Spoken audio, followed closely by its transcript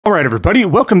Alright everybody,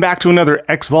 welcome back to another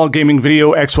Xvault gaming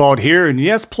video. Xvault here, and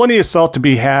yes, plenty of salt to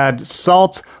be had.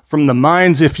 Salt from the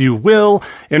mines, if you will,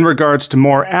 in regards to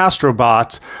more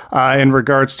AstroBot, in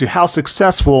regards to how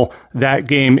successful that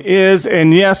game is.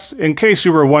 And yes, in case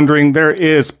you were wondering, there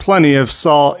is plenty of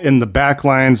salt in the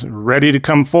backlines ready to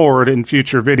come forward in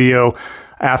future video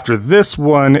after this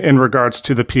one in regards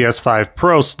to the PS5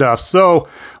 Pro stuff. So,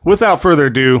 without further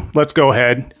ado, let's go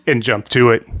ahead and jump to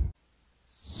it.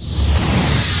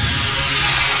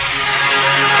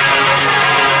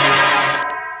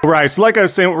 Right, so like I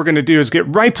was saying, what we're going to do is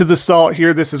get right to the salt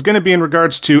here. This is going to be in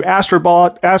regards to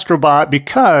AstroBot,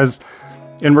 because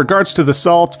in regards to the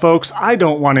salt, folks, I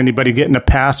don't want anybody getting a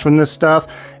pass from this stuff,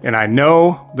 and I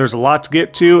know there's a lot to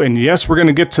get to, and yes, we're going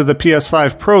to get to the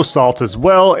PS5 Pro salt as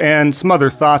well, and some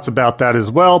other thoughts about that as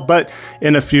well, but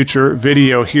in a future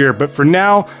video here. But for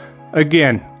now,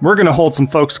 again, we're going to hold some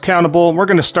folks accountable. We're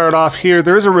going to start off here.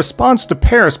 There is a response to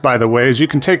Paris, by the way, as you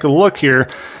can take a look here.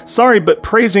 Sorry, but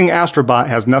praising AstroBot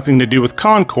has nothing to do with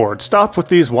Concord. Stop with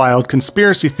these wild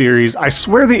conspiracy theories. I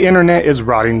swear the internet is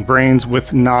rotting brains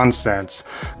with nonsense.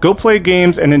 Go play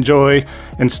games and enjoy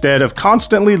instead of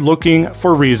constantly looking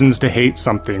for reasons to hate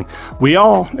something.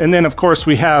 And then of course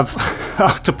we have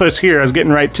Octopus here. I was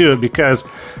getting right to it because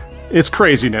it's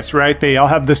craziness, right? They all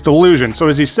have this delusion. So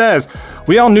as he says,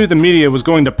 we all knew the media was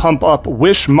going to pump up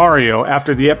Wish Mario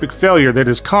after the epic failure that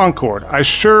is Concord. I'm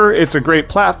sure it's a great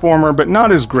platformer, but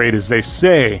not as great as they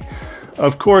say.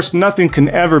 Of course, nothing can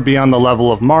ever be on the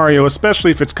level of Mario,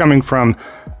 especially if it's coming from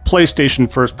PlayStation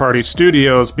first-party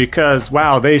studios, because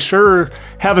wow, they sure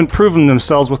haven't proven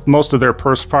themselves with most of their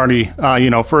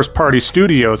first-party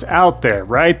studios out there,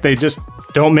 right? They just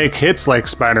don't make hits like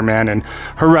Spider-Man and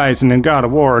Horizon and God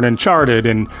of War and Uncharted,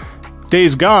 and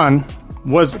Days Gone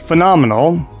was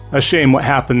phenomenal. A shame what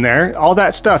happened there. All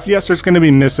that stuff, yes, there's going to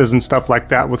be misses and stuff like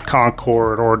that with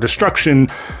Concord or Destruction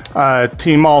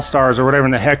Team All-Stars or whatever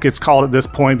in the heck it's called at this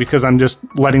point, because I'm just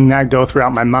letting that go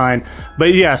throughout my mind.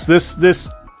 But yes, this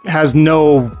has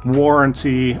no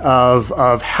warranty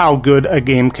of how good a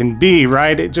game can be,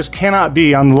 right? It just cannot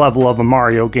be on the level of a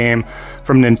Mario game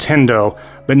from Nintendo.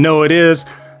 But no, it is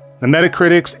the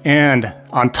Metacritics, and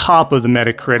on top of the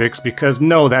Metacritics, because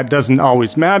no, that doesn't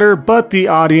always matter, but the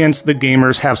audience, the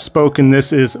gamers have spoken.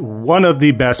 This is one of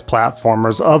the best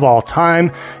platformers of all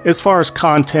time, as far as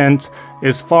content,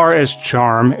 as far as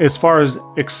charm, as far as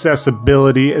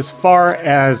accessibility, as far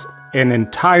as an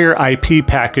entire IP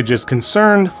package is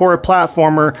concerned for a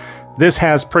platformer. This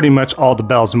has pretty much all the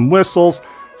bells and whistles,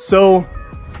 so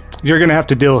you're gonna have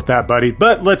to deal with that, buddy.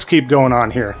 But let's keep going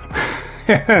on here.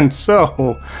 And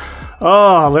so,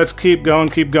 let's keep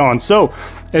going. So,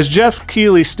 as Jeff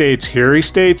Keighley states here, he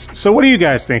states, so what do you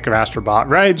guys think of AstroBot,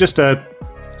 right? Just a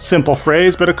simple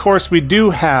phrase, but of course we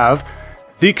do have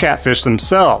the catfish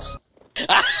themselves.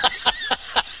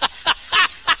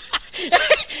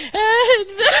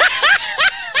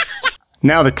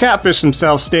 Now, the catfish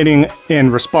themselves stating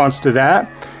in response to that,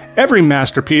 every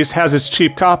masterpiece has its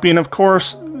cheap copy, and of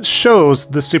course shows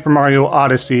the Super Mario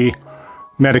Odyssey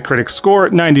Metacritic score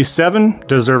at 97,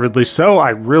 deservedly so. I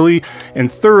really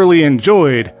and thoroughly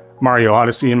enjoyed Mario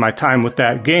Odyssey in my time with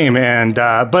that game, and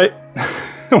but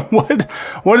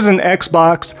what is an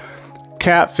Xbox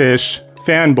catfish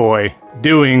fanboy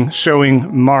doing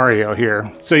showing Mario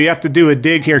here? So you have to do a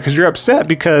dig here, because you're upset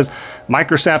because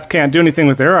Microsoft can't do anything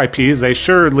with their IPs. They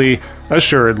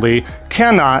assuredly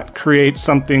cannot create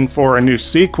something for a new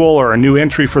sequel or a new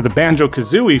entry for the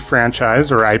Banjo-Kazooie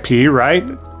franchise or IP, right?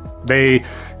 They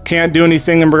can't do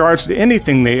anything in regards to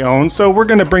anything they own, so we're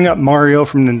going to bring up Mario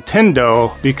from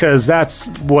Nintendo because that's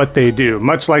what they do.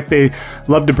 Much like they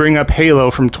love to bring up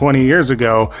Halo from 20 years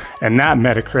ago and that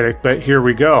Metacritic, but here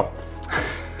we go.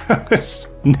 This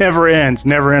never ends,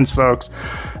 folks.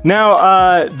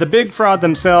 Now, the big fraud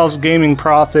themselves, Gaming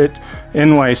Profit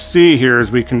NYC here,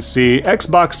 as we can see,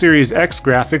 Xbox Series X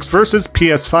graphics versus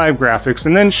PS5 graphics,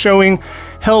 and then showing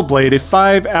Hellblade, a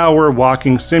 5-hour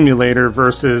walking simulator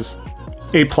versus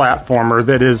a platformer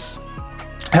that is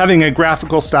having a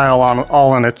graphical style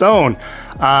all on its own.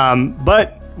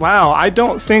 But wow, I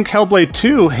don't think Hellblade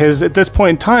 2 has, at this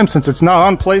point in time, since it's not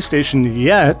on PlayStation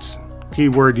yet,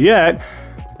 keyword yet,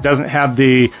 doesn't have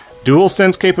the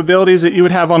DualSense capabilities that you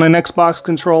would have on an Xbox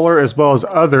controller, as well as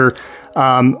other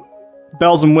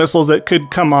bells and whistles that could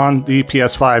come on the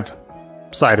PS5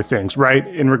 side of things, right?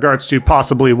 In regards to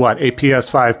possibly what? A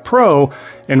PS5 Pro,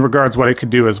 in regards what it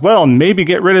could do as well, and maybe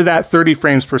get rid of that 30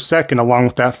 frames per second along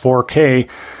with that 4K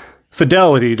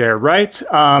fidelity there, right?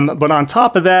 But on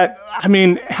top of that, I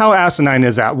mean, how asinine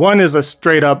is that? One is a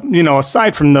straight up, you know,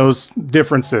 aside from those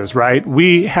differences, right?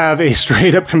 We have a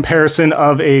straight up comparison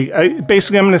of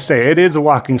basically, I'm going to say it is a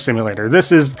walking simulator.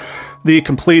 This is the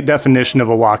complete definition of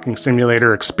a walking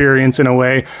simulator experience in a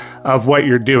way of what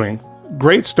you're doing.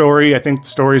 Great story. I think the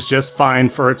story is just fine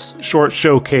for its short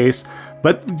showcase.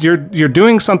 But you're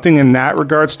doing something in that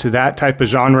regards to that type of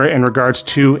genre in regards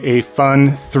to a fun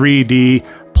 3D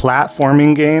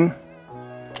platforming game.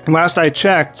 Last I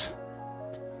checked,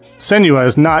 Senua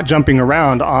is not jumping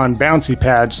around on bouncy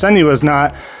pads. Senua is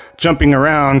not jumping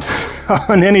around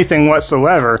on anything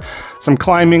whatsoever. Some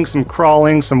climbing, some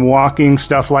crawling, some walking,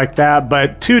 stuff like that.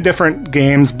 But two different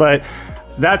games, but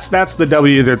that's the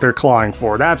W that they're clawing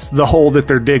for. That's the hole that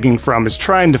they're digging from, is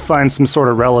trying to find some sort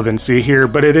of relevancy here,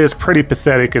 but it is pretty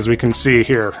pathetic as we can see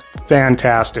here.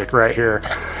 Fantastic right here.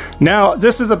 Now,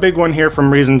 this is a big one here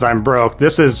from Reasons I'm Broke.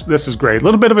 This is great. A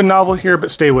little bit of a novel here, but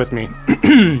stay with me.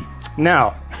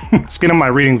 Now, let's get on my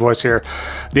reading voice here.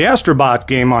 The AstroBot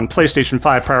game on PlayStation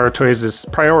 5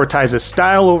 prioritizes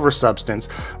style over substance,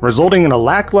 resulting in a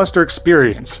lackluster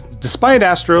experience. Despite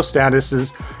Astro's status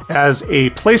as a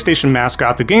PlayStation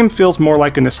mascot, the game feels more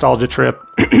like a nostalgia trip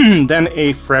than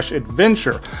a fresh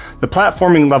adventure. The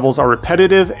platforming levels are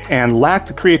repetitive and lack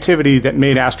the creativity that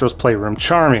made Astro's playroom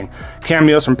charming.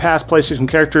 Cameos from past PlayStation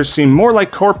characters seem more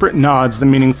like corporate nods than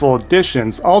meaningful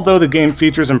additions, although the game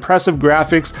features impressive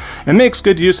graphics and makes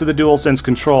good use of the DualSense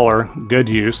controller. Good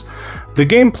use. The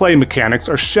gameplay mechanics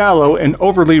are shallow and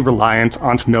overly reliant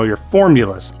on familiar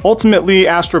formulas. Ultimately,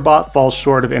 AstroBot falls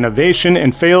short of innovation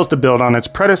and fails to build on its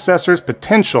predecessor's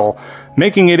potential,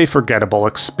 making it a forgettable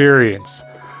experience.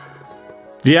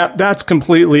 Yeah, that's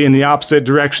completely in the opposite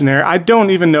direction there. I don't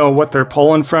even know what they're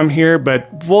pulling from here,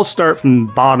 but we'll start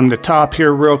from bottom to top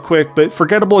here real quick. But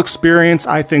forgettable experience,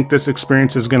 I think this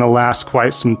experience is going to last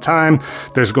quite some time.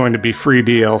 There's going to be free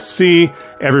DLC.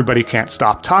 Everybody can't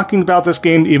stop talking about this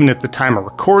game, even at the time of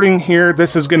recording here.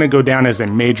 This is going to go down as a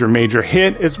major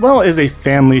hit, as well as a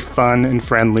family fun and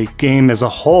friendly game as a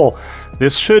whole.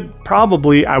 This should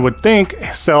probably, I would think,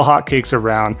 sell hotcakes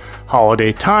around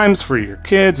holiday times for your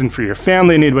kids and for your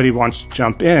family and anybody who wants to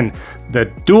jump in. The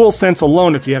DualSense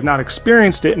alone, if you have not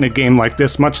experienced it in a game like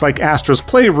this, much like Astro's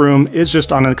Playroom, is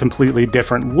just on a completely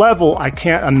different level. I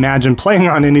can't imagine playing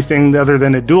on anything other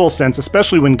than a DualSense,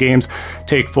 especially when games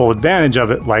take full advantage of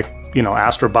it, like, you know,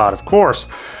 AstroBot, of course.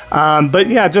 But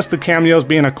yeah, just the cameos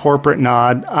being a corporate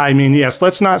nod. I mean, yes,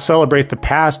 let's not celebrate the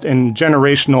past and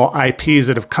generational IPs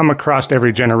that have come across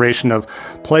every generation of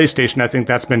PlayStation. I think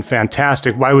that's been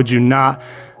fantastic. Why would you not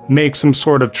make some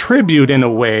sort of tribute in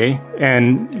a way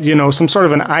and, you know, some sort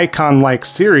of an icon-like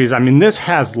series? I mean, this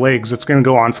has legs. It's going to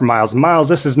go on for miles and miles.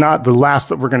 This is not the last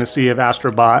that we're going to see of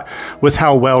AstroBot with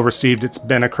how well received it's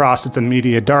been across. It's a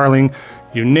media darling.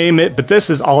 You name it, but this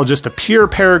is all just a pure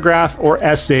paragraph or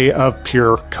essay of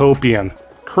pure copium.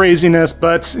 Craziness,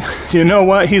 but you know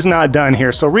what? He's not done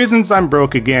here. So Reasons I'm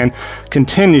Broke Again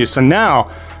continues. So now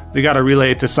they got to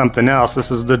relay it to something else. This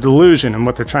is the delusion and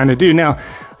what they're trying to do. Now,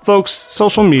 folks,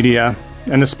 social media,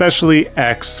 and especially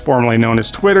X, formerly known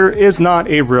as Twitter, is not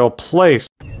a real place.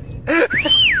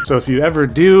 So if you ever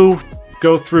do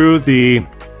go through the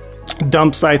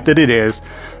dump site that it is,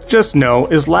 just know,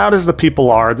 as loud as the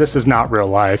people are, this is not real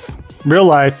life. Real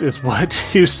life is what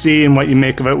you see and what you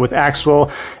make of it with actual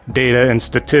data and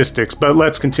statistics. But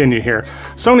let's continue here.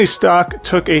 Sony stock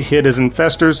took a hit as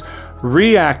investors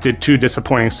reacted to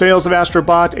disappointing sales of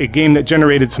AstroBot, a game that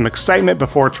generated some excitement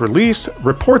before its release.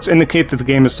 Reports indicate that the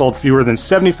game has sold fewer than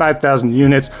 75,000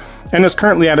 units and is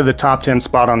currently out of the top 10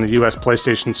 spot on the US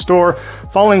PlayStation Store,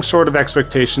 falling short of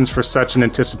expectations for such an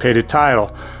anticipated title.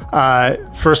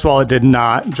 First of all, it did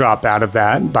not drop out of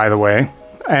that, by the way,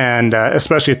 and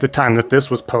especially at the time that this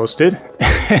was posted.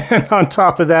 And on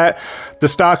top of that, the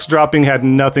stocks dropping had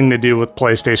nothing to do with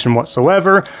PlayStation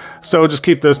whatsoever, so just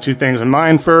keep those two things in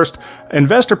mind first.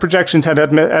 Investor projections had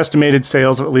estimated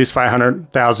sales of at least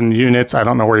 500,000 units. I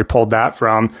don't know where he pulled that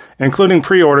from, including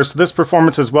pre-orders, so this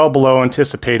performance is well below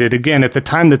anticipated. Again, at the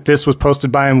time that this was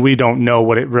posted by him, we don't know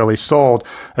what it really sold,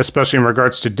 especially in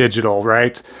regards to digital,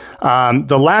 right?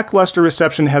 The lackluster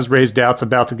reception has raised doubts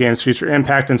about the game's future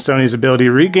impact and Sony's ability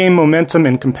to regain momentum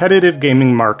in competitive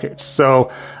gaming markets.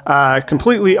 So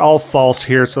completely all false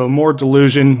here. So more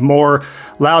delusion, more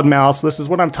loud mouths. This is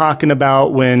what I'm talking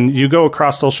about when you go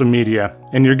across social media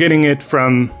and you're getting it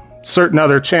from certain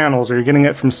other channels or you're getting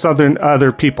it from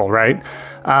other people, right?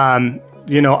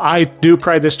 You know, I do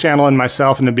pride this channel and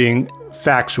myself into being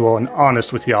factual and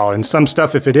honest with y'all. And some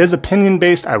stuff, if it is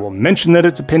opinion-based, I will mention that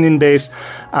it's opinion-based,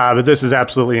 but this is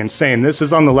absolutely insane. This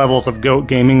is on the levels of GOAT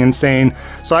Gaming insane,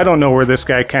 so I don't know where this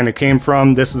guy kind of came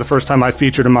from. This is the first time I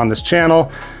featured him on this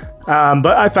channel.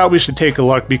 But I thought we should take a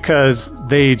look because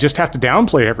they just have to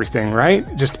downplay everything, right?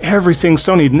 Just everything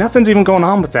Sony. Nothing's even going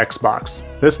on with Xbox.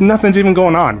 Nothing's even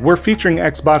going on. We're featuring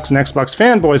Xbox and Xbox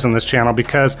fanboys on this channel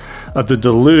because of the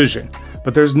delusion.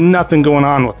 But there's nothing going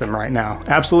on with them right now.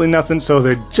 Absolutely nothing. So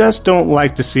they just don't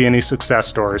like to see any success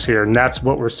stories here. And that's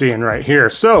what we're seeing right here.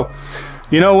 So,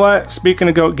 you know what? Speaking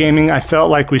of GOAT Gaming, I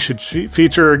felt like we should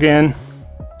feature again.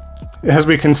 As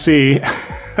we can see...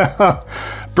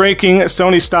 Breaking,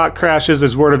 Sony stock crashes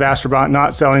as word of AstroBot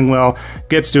not selling well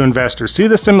gets to investors. See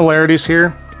the similarities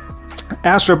here?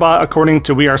 AstroBot, according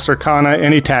to We Are Circana,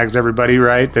 and he tags everybody,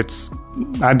 right?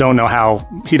 I don't know how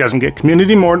he doesn't get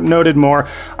community noted more.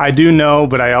 I do know,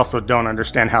 but I also don't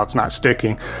understand how it's not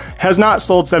sticking. Has not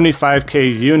sold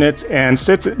 75K units and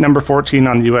sits at number 14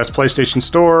 on the US PlayStation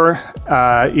Store.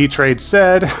 E-Trade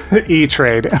said,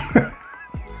 E-Trade.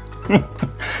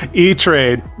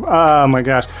 E-Trade. Oh my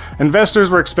gosh. Investors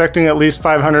were expecting at least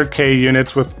 500K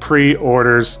units with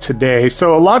pre-orders today.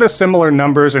 So a lot of similar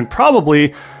numbers, and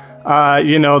probably,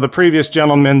 you know, the previous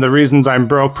gentleman, The Reasons I'm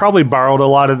Broke, probably borrowed a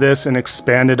lot of this and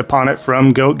expanded upon it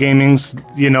from GOAT Gaming's,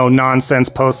 you know, nonsense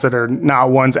posts that are not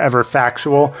ones ever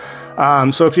factual.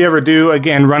 So if you ever do,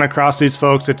 again, run across these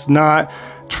folks, it's not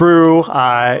true.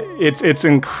 It's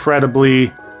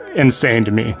incredibly insane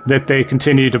to me that they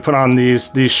continue to put on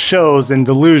these shows in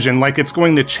delusion like it's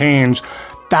going to change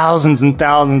thousands and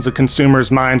thousands of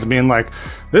consumers' minds, being like,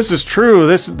 this is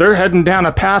true, they're heading down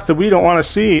a path that we don't want to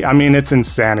see. I mean, it's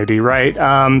insanity, right?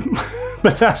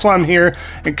 But that's why I'm here.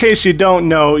 In case you don't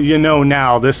know, you know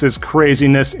now. This is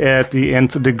craziness at the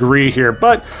nth degree here.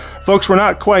 But folks, we're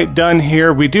not quite done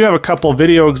here. We do have a couple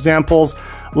video examples.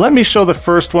 Let me show the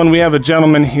first one. We have a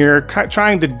gentleman here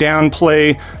trying to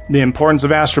downplay the importance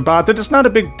of AstroBot, that it's not a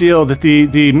big deal, that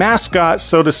the mascot,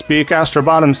 so to speak,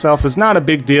 AstroBot himself, is not a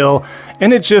big deal,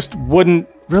 and it just wouldn't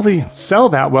really sell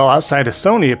that well outside of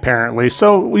Sony, apparently.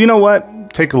 So, you know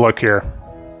what? Take a look here.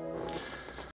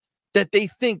 That they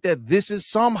think that this is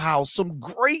somehow some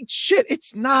great shit.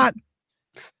 It's not.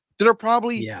 That are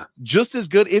probably just as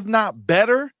good, if not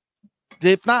better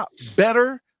than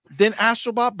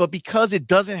AstroBot, but because it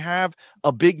doesn't have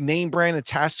a big name brand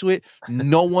attached to it,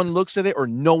 no one looks at it or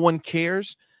no one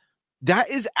cares. That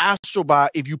is AstroBot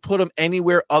if you put him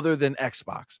anywhere other than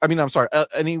Xbox. I mean, I'm sorry,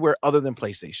 anywhere other than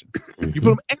PlayStation. You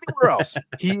put him anywhere else,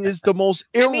 he is the most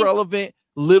irrelevant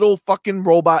little fucking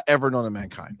robot ever known to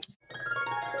mankind.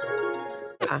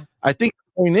 I think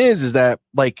the point is that,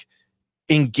 like,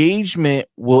 engagement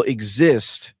will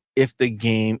exist if the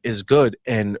game is good.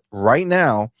 And right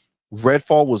now,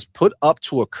 Redfall was put up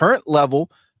to a current level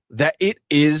that it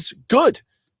is good.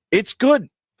 It's good.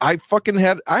 I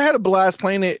had a blast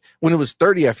playing it when it was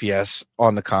 30 FPS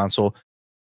on the console.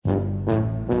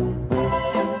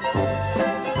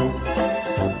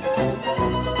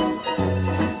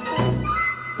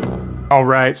 All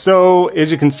right, so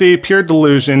as you can see, pure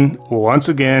delusion. Once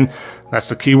again, that's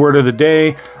the keyword of the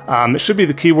day. It should be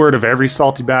the keyword of every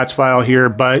salty batch file here,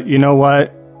 but you know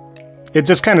what? It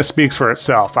just kind of speaks for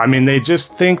itself. I mean, they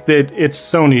just think that it's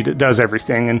Sony that does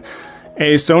everything, and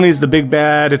hey, Sony's the big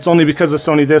bad. It's only because of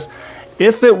Sony this.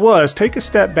 If it was, take a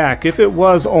step back, if it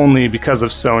was only because of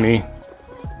Sony,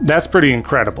 that's pretty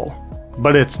incredible.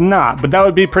 But it's not. But that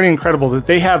would be pretty incredible that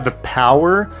they have the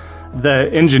power, the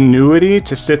ingenuity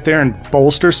to sit there and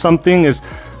bolster something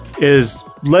is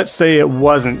let's say it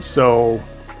wasn't so,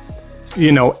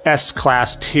 you know,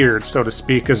 S-class tiered, so to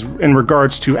speak, as in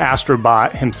regards to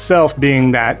AstroBot himself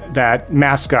being that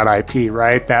mascot IP,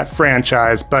 right? That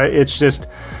franchise, but it's just,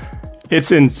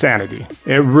 it's insanity.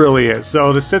 It really is.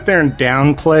 So to sit there and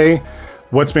downplay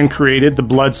what's been created, the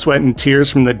blood, sweat, and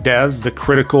tears from the devs, the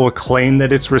critical acclaim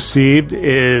that it's received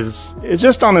is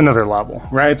just on another level,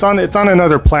 right? It's on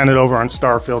another planet over on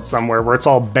Starfield somewhere where it's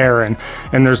all barren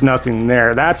and there's nothing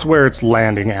there. That's where it's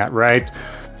landing at, right?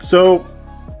 So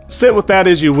sit with that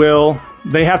as you will.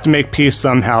 They have to make peace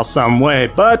somehow, some way.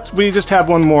 But we just have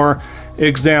one more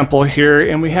example here,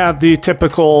 and we have the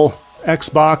typical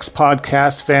Xbox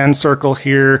podcast fan circle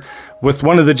here with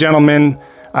one of the gentlemen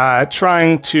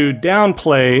trying to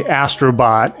downplay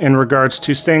AstroBot in regards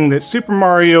to saying that Super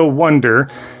Mario Wonder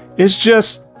is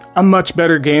just a much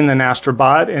better game than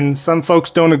AstroBot, and some folks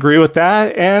don't agree with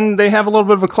that, and they have a little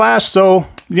bit of a clash, so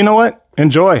you know what?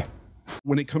 Enjoy.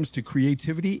 When it comes to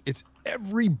creativity, it's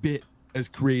every bit as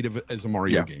creative as a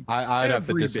Mario game. I'd have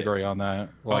to Every disagree bit. on that.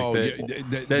 Like,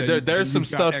 Then there's some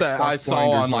you've got stuff that I Xbox saw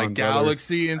blinders on like on, brother.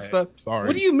 Galaxy and stuff. Sorry.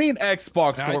 What do you mean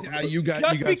Xbox?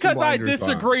 Just because I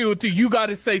disagree with you, you got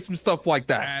to say some stuff like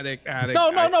that. Addict.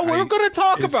 No, we're going to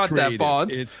talk about that,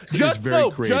 Bonds. It's Just very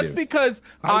creative. because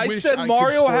I I wish said I could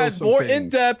Mario spoil has some more things.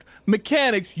 in-depth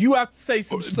mechanics, you have to say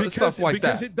some stuff like that.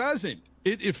 Because it doesn't.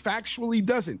 It factually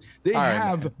doesn't.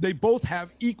 right, they both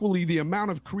have equally the amount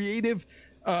of creative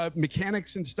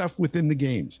mechanics and stuff within the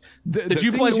games. Did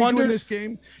you play Wonder in this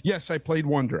game? Yes, I played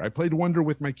Wonder. I played Wonder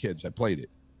with my kids. I played it.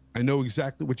 I know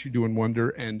exactly what you do in Wonder,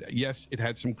 and yes, it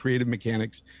had some creative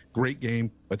mechanics. Great game,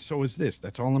 but so is this.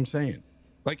 That's all I'm saying.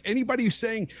 Like anybody who's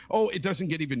saying, "Oh, it doesn't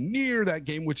get even near that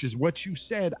game," which is what you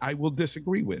said, I will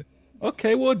disagree with.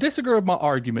 Okay, well, disagree with my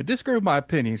argument. Disagree with my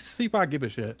opinion. See if I give a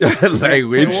shit.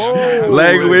 language.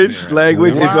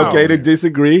 It's okay to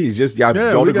disagree. It's just y'all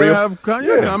don't agree. Y'all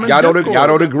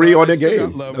don't agree on the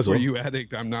game. Love for you,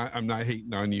 Addict. I'm not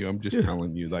hating on you. I'm just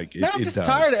telling you, like, I'm just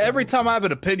tired of every time I have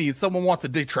an opinion, someone wants to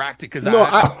detract it because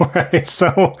right, so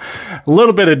a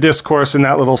little bit of discourse in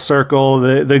that little circle.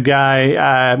 The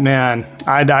guy, man,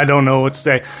 I don't know what to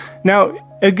say.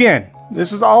 Now, again,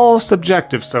 this is all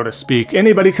subjective, so to speak.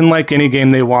 Anybody can like any game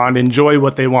they want, enjoy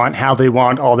what they want, how they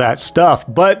want, all that stuff.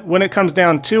 But when it comes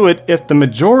down to it, if the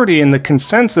majority and the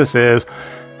consensus is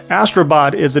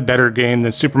AstroBot is a better game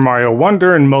than Super Mario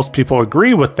Wonder, and most people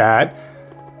agree with that,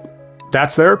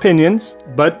 that's their opinions.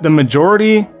 But the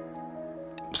majority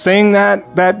saying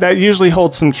that usually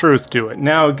holds some truth to it.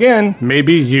 Now, again,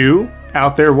 maybe you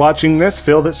out there watching this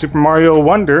feel that Super Mario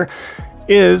Wonder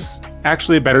is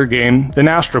actually a better game than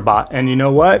AstroBot, and you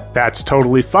know what? That's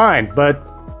totally fine.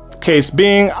 But case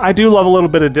being, I do love a little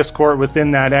bit of discord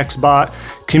within that Xbot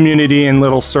community and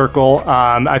little circle.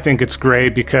 I think it's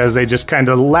great because they just kind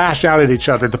of lash out at each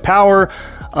other. The power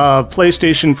of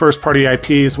PlayStation first-party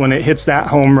IPs, when it hits that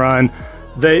home run,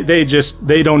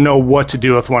 they don't know what to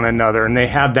do with one another, and they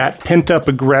have that pent-up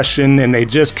aggression, and they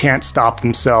just can't stop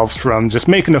themselves from just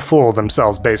making a fool of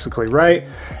themselves, basically, right?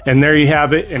 And there you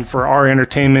have it, and for our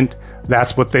entertainment,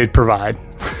 that's what they'd provide.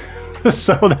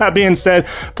 So that being said,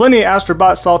 plenty of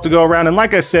AstroBot salt to go around, and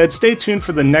like I said, stay tuned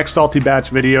for the next Salty Batch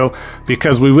video,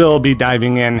 because we will be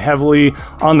diving in heavily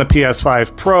on the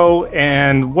PS5 Pro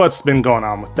and what's been going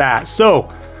on with that.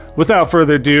 So, without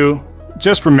further ado,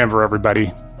 just remember,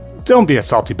 everybody, don't be a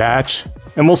salty batch,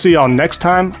 and we'll see y'all next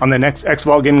time on the next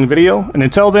Xvault gaming video, and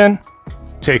until then,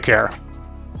 take care.